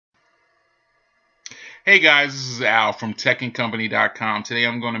Hey guys, this is Al from techandcompany.com. Today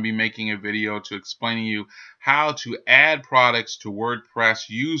I'm going to be making a video to explain to you how to add products to WordPress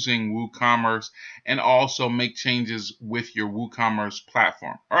using WooCommerce and also make changes with your WooCommerce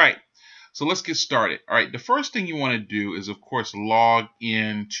platform. All right, so let's get started. All right, the first thing you want to do is, of course, log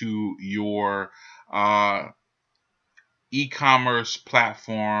into your e-commerce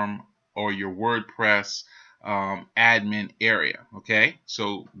platform or your WordPress admin area. Okay,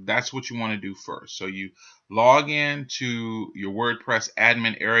 so that's what you want to do first. So you log in to your WordPress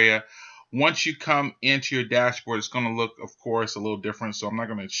admin area. Once you come into your dashboard, it's going to look, of course, a little different. So I'm not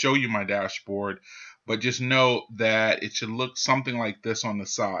going to show you my dashboard, but just know that it should look something like this on the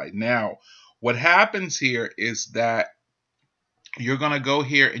side. Now, what happens here is that you're going to go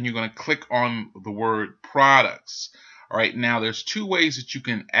here and you're going to click on the word products. All right, now there's two ways that you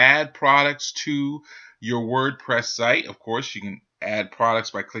can add products to your WordPress site. Of course, you can add products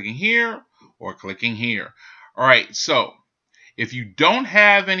by clicking here or clicking here. All right, so if you don't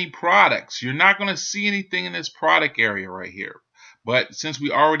have any products, you're not going to see anything in this product area right here. But since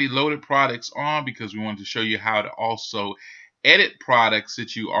we already loaded products on because we wanted to show you how to also edit products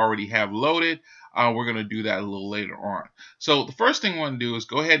that you already have loaded, we're going to do that a little later on. So the first thing we want to do is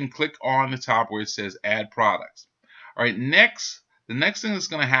go ahead and click on the top where it says add products. All right, the next thing that's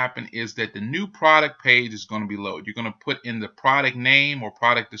going to happen is that the new product page is going to be loaded. You're going to put in the product name or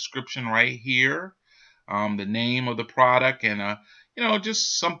product description right here, the name of the product, and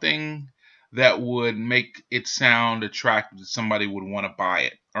just something that would make it sound attractive that somebody would want to buy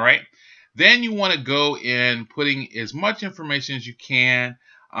it. All right, then you want to go in putting as much information as you can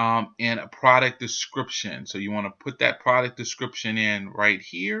in a product description. So you want to put that product description in right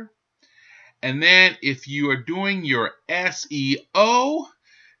here. And then if you are doing your SEO,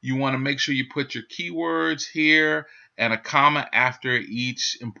 you want to make sure you put your keywords here and a comma after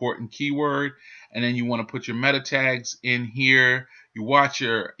each important keyword. And then you want to put your meta tags in here. You watch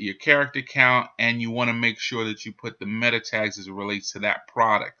your character count, and you want to make sure that you put the meta tags as it relates to that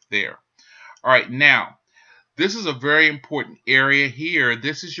product there. All right, now, this is a very important area here.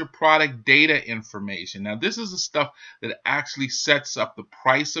 This is your product data information. Now, this is the stuff that actually sets up the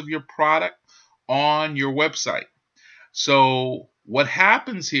price of your product on your website. So what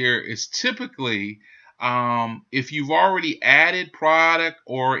happens here is typically if you've already added product,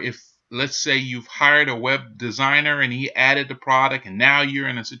 or if, let's say, you've hired a web designer and he added the product and now you're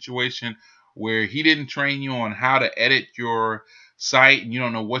in a situation where he didn't train you on how to edit your site and you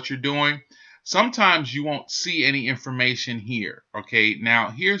don't know what you're doing, sometimes you won't see any information here. Okay, now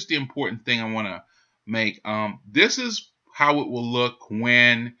here's the important thing I want to make. This is how it will look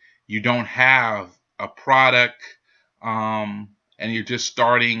when you don't have a product and you're just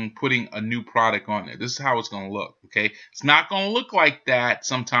putting a new product on there. This is how it's going to look. Okay, it's not going to look like that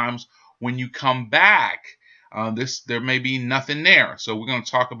sometimes when you come back. There may be nothing there, so we're going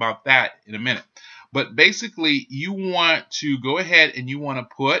to talk about that in a minute. But basically, you want to go ahead and you want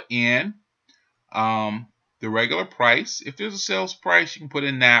to put in the regular price. If there's a sales price, you can put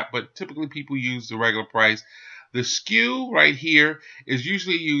in that, but typically people use the regular price. The SKU right here is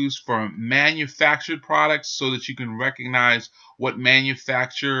usually used for manufactured products so that you can recognize what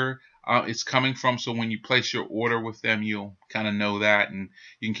manufacturer it's coming from. So when you place your order with them, you'll kind of know that, and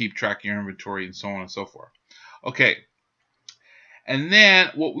you can keep track of your inventory and so on and so forth. Okay, and then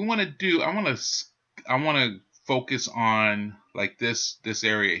what we want to do, I want to focus on like this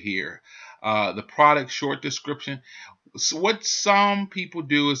area here, the product short description. So what some people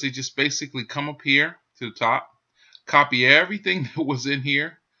do is they just basically come up here to the top, copy everything that was in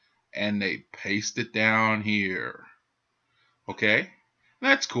here, and they paste it down here. Okay,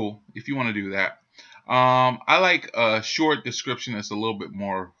 that's cool if you want to do that. I like a short description that's a little bit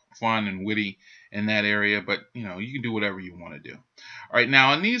more fun and witty in that area, but you can do whatever you want to do. All right,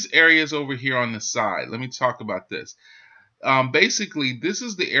 now in these areas over here on the side, let me talk about this. Basically, this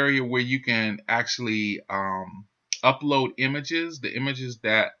is the area where you can actually upload images, the images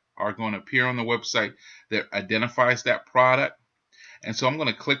that are going to appear on the website that identifies that product. And so I'm going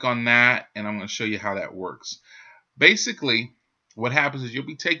to click on that, and I'm going to show you how that works. Basically, what happens is you'll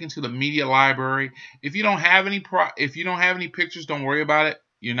be taken to the media library. If you don't have any pictures, don't worry about it.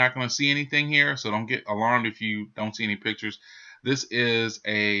 You're not going to see anything here, so don't get alarmed if you don't see any pictures. This is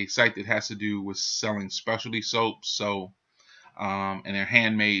a site that has to do with selling specialty soaps, and they're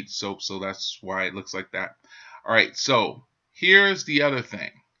handmade soaps, so that's why it looks like that. All right, so here's the other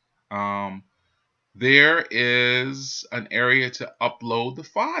thing. There is an area to upload the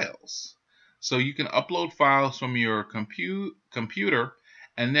files. So you can upload files from your computer,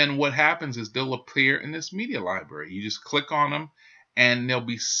 and then what happens is they'll appear in this media library. You just click on them, and they'll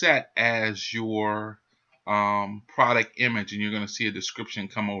be set as your product image, and you're going to see a description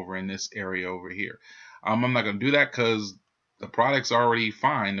come over in this area over here. I'm not going to do that because the product's already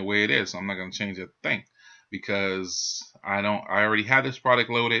fine the way it is. So I'm not going to change a thing because I already have this product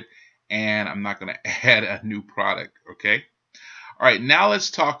loaded, and I'm not going to add a new product. Okay. All right. Now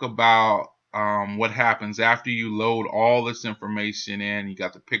let's talk about what happens after you load all this information in. You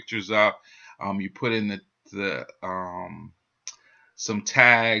got the pictures up. You put in the some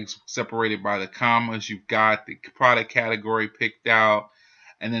tags separated by the commas. You've got the product category picked out.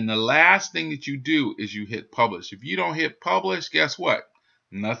 And then the last thing that you do is you hit publish. If you don't hit publish, guess what?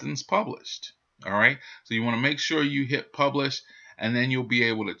 Nothing's published. All right. So you want to make sure you hit publish, and then you'll be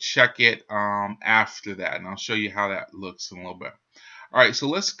able to check it after that. And I'll show you how that looks in a little bit. All right. So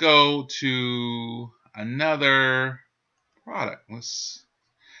let's go to another product.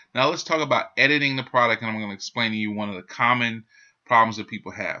 Now let's talk about editing the product, and I'm going to explain to you one of the common problems that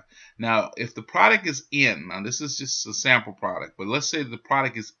people have. Now, if the product is in, now this is just a sample product, but let's say the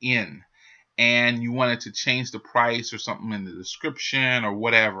product is in and you wanted to change the price or something in the description or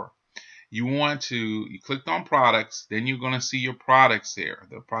whatever. You clicked on products, then you're going to see your products there,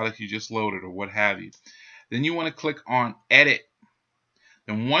 the product you just loaded or what have you. Then you want to click on edit.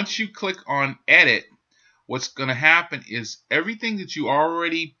 Then once you click on edit, what's going to happen is everything that you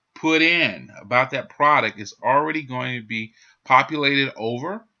already put in about that product is already going to be populated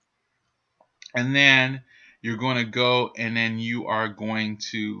over, and then you're going to go and then you are going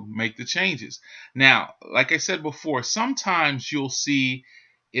to make the changes. Now, like I said before, sometimes you'll see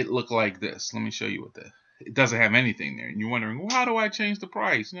it look like this. Let me show you it doesn't have anything there, and you're wondering, well, how do I change the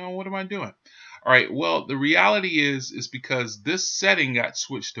price? What am I doing? All right, well, the reality is because this setting got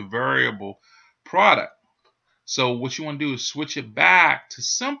switched to variable product. So what you want to do is switch it back to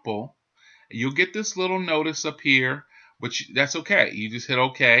simple. You'll get this little notice up here, but that's okay. You just hit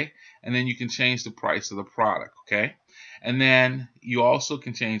OK, and then you can change the price of the product. Okay, and then you also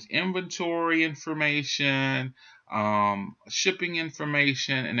can change inventory information, shipping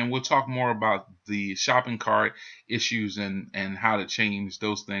information, and then we'll talk more about the shopping cart issues and how to change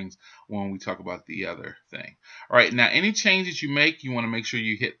those things when we talk about the other thing. All right, now any changes you make, you want to make sure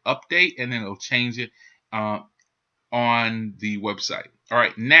you hit update, and then it'll change it on the website. All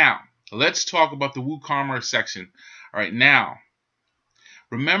right, now let's talk about the WooCommerce section. All right, now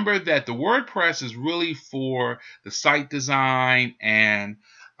remember that the WordPress is really for the site design, and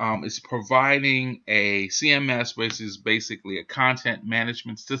it's providing a CMS, which is basically a content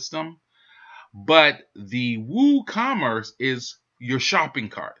management system. But the WooCommerce is your shopping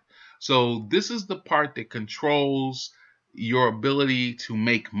cart. So this is the part that controls your ability to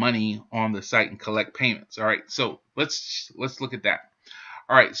make money on the site and collect payments. All right, so let's look at that.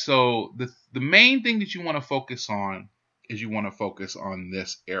 All right, so the main thing that you want to focus on is you want to focus on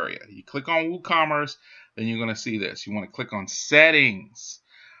this area. You click on WooCommerce, then you're going to see this. You want to click on settings.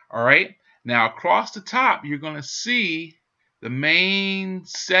 All right, now across the top, you're going to see the main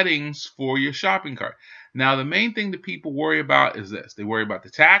settings for your shopping cart. Now, the main thing that people worry about is this. They worry about the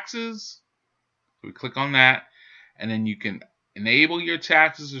taxes. So we click on that, and then you can enable your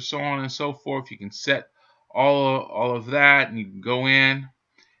taxes or so on and so forth. You can set all of that, and you can go in,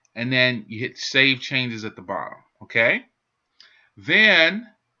 and then you hit save changes at the bottom. Okay, then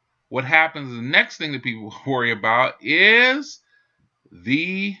what happens, the next thing that people worry about is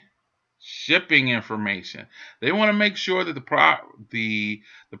the shipping information. They want to make sure that the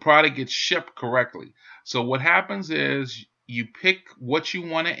product gets shipped correctly. So what happens is you pick what you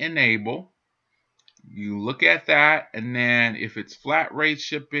want to enable. You look at that, and then if it's flat rate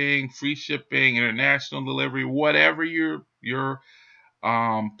shipping, free shipping, international delivery, whatever your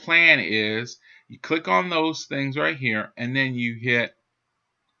plan is, you click on those things right here, and then you hit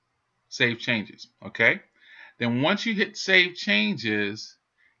save changes. Okay, then once you hit save changes,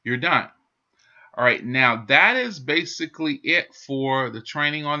 you're done. All right, now that is basically it for the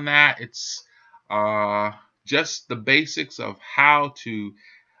training on that. It's just the basics of how to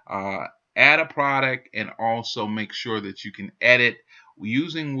add a product and also make sure that you can edit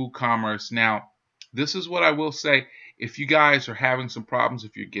using WooCommerce. Now, this is what I will say. If you guys are having some problems,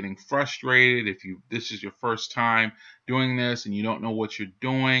 if you're getting frustrated, if this is your first time doing this and you don't know what you're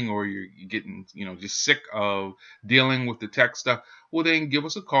doing, or you're getting just sick of dealing with the tech stuff, well, then give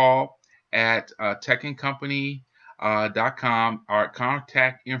us a call at techandcompany.com. Our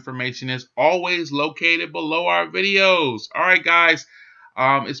contact information is always located below our videos. All right, guys,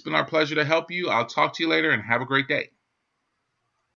 it's been our pleasure to help you. I'll talk to you later, and have a great day.